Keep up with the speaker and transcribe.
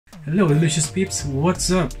Hello Delicious peeps,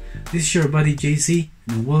 what's up? This is your buddy JC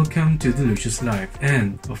and welcome to Delicious Life.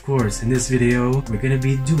 And of course in this video we're gonna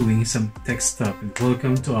be doing some tech stuff, and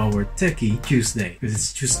welcome to our Techie Tuesday, because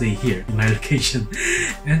it's Tuesday here in my location.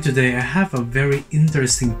 And today I have a very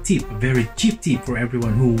interesting tip, a very cheap tip for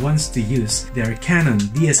everyone who wants to use their Canon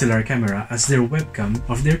DSLR camera as their webcam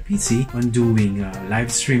of their PC when doing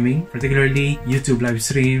live streaming, particularly YouTube live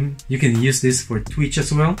stream. You can use this for Twitch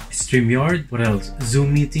as well, StreamYard, what else?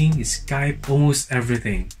 Zoom meeting, Skype, almost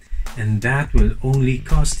everything. And that will only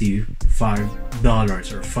cost you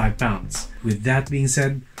 $5 or £5. With that being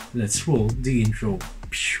said, let's roll the intro.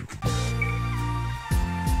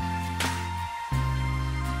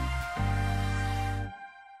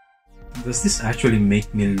 Does this actually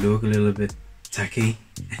make me look a little bit tacky?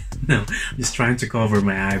 No, I'm just trying to cover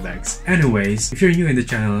my eye bags. Anyways, if you're new in the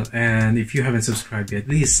channel and if you haven't subscribed yet,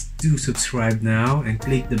 please do subscribe now and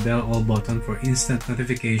click the bell all button for instant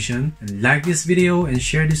notification, and like this video and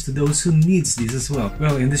share this to those who needs this as well.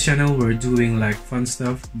 Well, in this channel we're doing like fun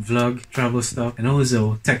stuff, vlog, travel stuff, and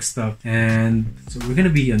also tech stuff. And so we're gonna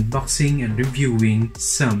be unboxing and reviewing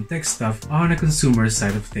some tech stuff on a consumer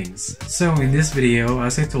side of things. So in this video,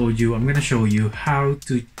 as I told you, I'm gonna show you how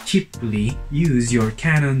to cheaply use your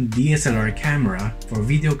Canon DSLR camera for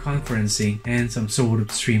video conferencing and some sort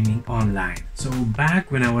of streaming online. So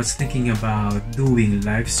back when I was thinking about doing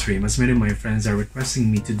live stream, as many of my friends are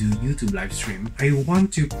requesting me to do YouTube live stream, I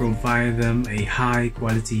want to provide them a high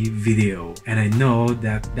quality video, and I know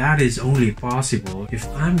that that is only possible if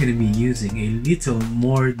I'm going to be using a little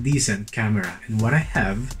more decent camera. And what I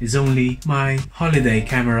have is only my holiday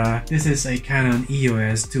camera. This is a Canon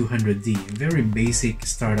EOS 200D, very basic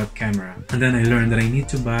startup camera. And then I learned that I need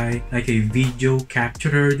to buy like a video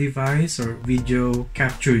capturer device or video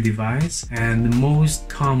capture device, and the most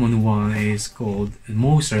common one is called, and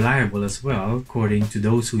most reliable as well according to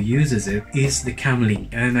those who uses it, is the Camlink.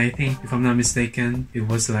 And I think, if I'm not mistaken, it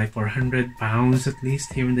was like £400 at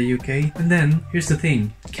least here in the UK. And then here's the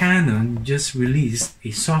thing, Canon just released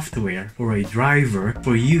a software or a driver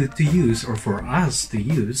for you to use, or for us to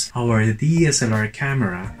use, our DSLR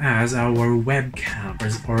camera as our webcam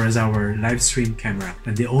or as our live stream camera.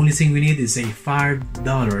 And the only thing we need is a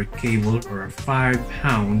 $5 cable or a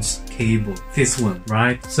 £5 cable. This one,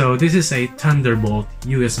 right? So this is a Thunderbolt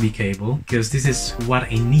USB cable, because this is what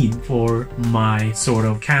I need for my sort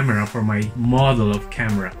of camera, for my model of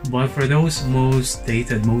camera. But for those most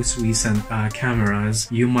dated, most recent cameras,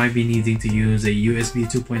 you might be needing to use a USB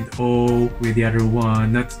 2.0 with the other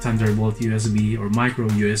one, not Thunderbolt USB or micro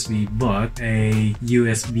USB, but a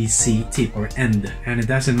USB-C tip or end. And it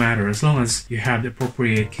doesn't matter as long as you have the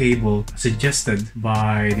appropriate cable suggested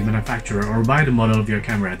by the manufacturer or by the model of your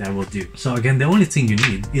camera, that will do. So again, the only thing you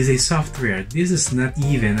need is a software. This is not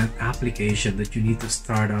even an application that you need to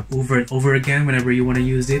start up over and over again whenever you want to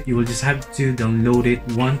use it. You will just have to download it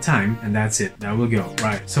one time and that's it. That will go,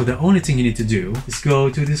 right? So the only thing you need to do is go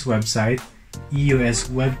to this website, EOS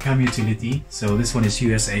Webcam Utility. So this one is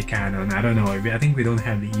USA Canon. I don't know, I think we don't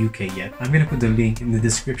have the UK yet. I'm gonna put the link in the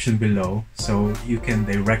description below so you can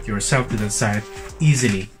direct yourself to the site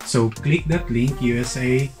easily. So click that link,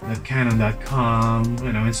 usa.canon.com,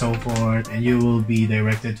 and so forth, and you will be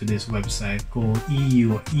directed to this website called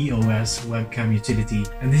EOS Webcam Utility.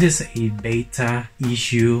 And this is a beta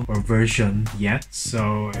issue or version yet,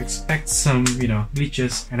 so expect some,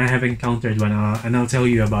 glitches, and I have encountered one, and I'll tell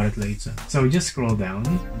you about it later. So just scroll down,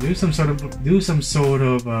 do some sort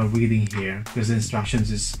of reading here, because the instructions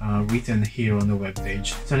is written here on the web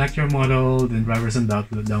page. Select your model, then drivers and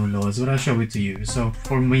downloads, but I'll show it to you. So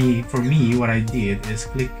for me, what I did is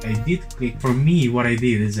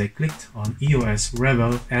I clicked on EOS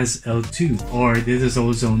Rebel SL2, or this is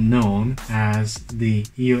also known as the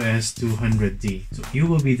EOS 200D. So you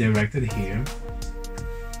will be directed here.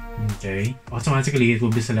 Okay, automatically it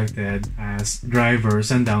will be selected as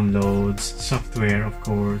drivers and downloads, software of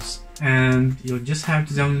course, and you'll just have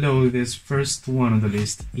to download this first one on the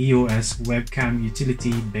list, EOS Webcam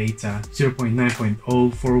Utility Beta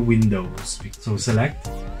 0.9.0 for Windows. So select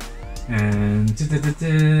and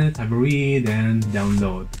have a read and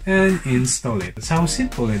download and install it. That's how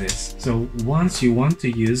simple it is. So once you need to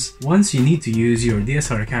use your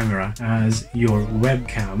DSLR camera as your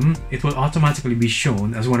webcam, it will automatically be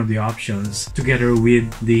shown as one of the options together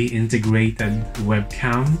with the integrated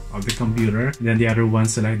webcam of the computer. And then the other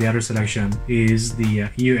selection is the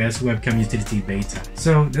EOS Webcam Utility Beta.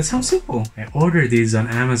 So that's how simple. I ordered these on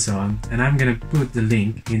Amazon, and I'm gonna put the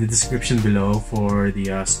link in the description below for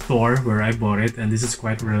the store where I bought it, and this is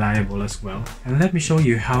quite reliable as well. And let me show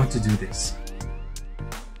you how to do this.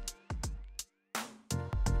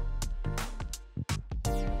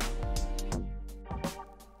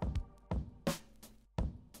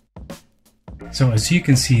 So as you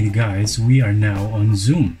can see guys, we are now on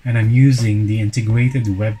Zoom and I'm using the integrated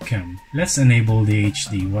webcam. Let's enable the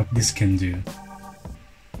HD, what this can do.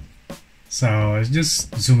 So let's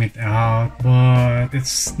just zoom it out, but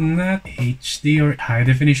it's not HD or high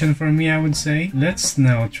definition for me, I would say. Let's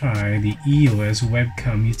now try the EOS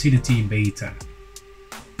webcam utility beta.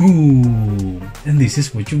 Boom! And this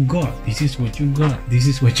is what you got. This is what you got. This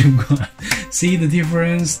is what you got. See the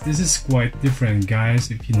difference? This is quite different, guys.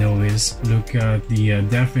 If you notice, look at the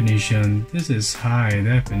definition. This is high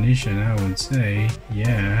definition, I would say.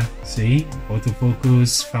 Yeah. See?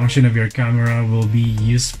 Autofocus function of your camera will be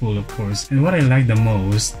useful, of course. And what I like the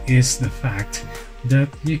most is the fact that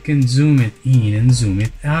you can zoom it in and zoom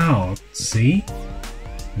it out. See?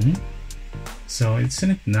 So isn't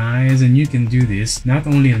it nice? And you can do this not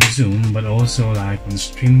only on Zoom but also like on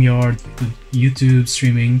StreamYard, YouTube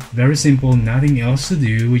streaming. Very simple, nothing else to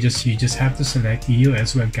do. You just have to select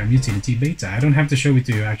EOS webcam utility beta. I don't have to show it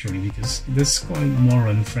to you actually because this is quite more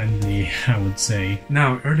unfriendly, I would say.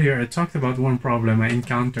 Now earlier I talked about one problem I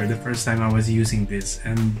encountered the first time I was using this,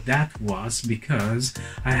 and that was because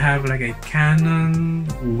I have like a Canon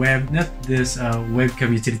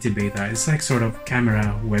webcam utility beta. It's like sort of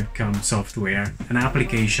camera webcam software, an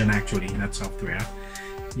application actually, not software.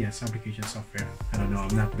 Yes, application software. I don't know,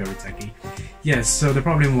 I'm not very techy. Yes, so the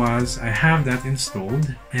problem was I have that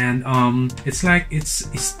installed and it's like it's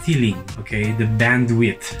stealing, okay, the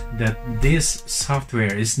bandwidth that this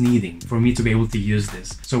software is needing for me to be able to use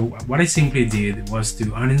this. So what I simply did was to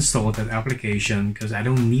uninstall that application because I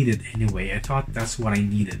don't need it anyway. I thought that's what I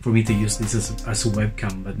needed for me to use this as a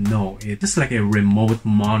webcam, but no, it's just like a remote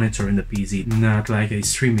monitor in the PC, not like a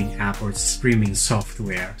streaming app or streaming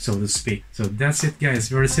software, so to speak. So that's it guys,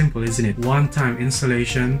 very simple, isn't it? One-time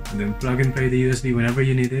installation, and then plug and play the USB whenever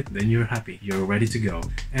you need it, then you're happy, you're ready to go.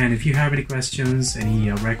 And if you have any questions,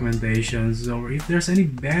 any recommendations, or if there's any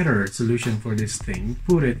better solution for this thing,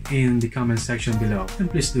 put it in the comment section below,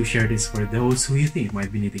 and please do share this for those who you think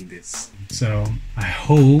might be needing this. So I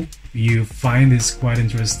hope you find this quite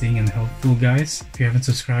interesting and helpful guys. If you haven't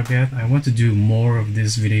subscribed yet, I want to do more of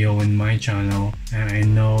this video in my channel, and I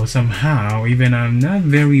know somehow, even I'm not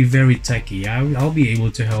very techy, I'll be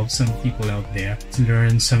able to help some people out there to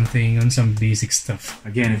learn something on some basic stuff.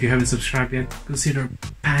 Again, if you haven't subscribed yet, consider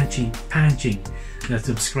punching that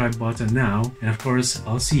subscribe button now, and of course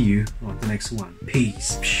I'll see you on the next one.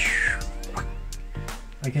 Peace.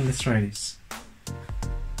 Again, let's try this.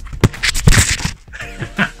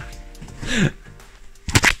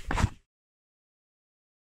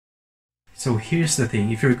 So here's the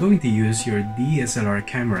thing, if you're going to use your DSLR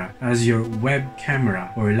camera as your web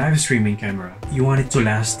camera or live streaming camera, you want it to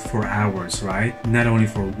last for hours, right? Not only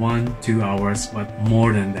for 1-2 hours, but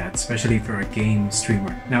more than that, especially if you're a game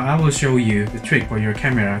streamer. Now I will show you the trick for your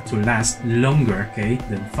camera to last longer, okay,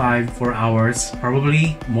 than 5-4 hours,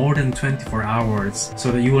 probably more than 24 hours, so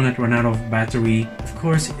that you will not run out of battery. Of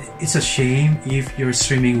course, it's a shame if your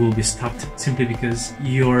streaming will be stopped simply because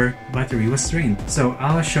your battery was drained. So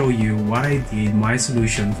I'll show you what I did, my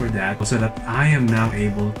solution for that, so that I am now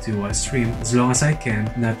able to stream as long as I can,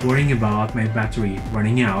 not worrying about my battery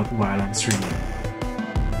running out while I'm streaming.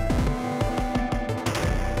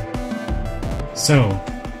 So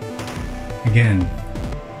again,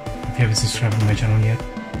 if you haven't subscribed to my channel yet,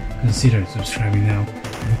 consider subscribing now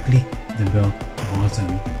and click the bell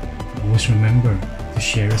button. Always remember to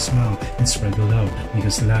share a smile and spread the love,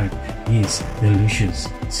 because life is delicious.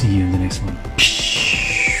 See you in the next one.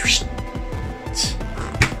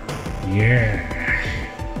 Yeah.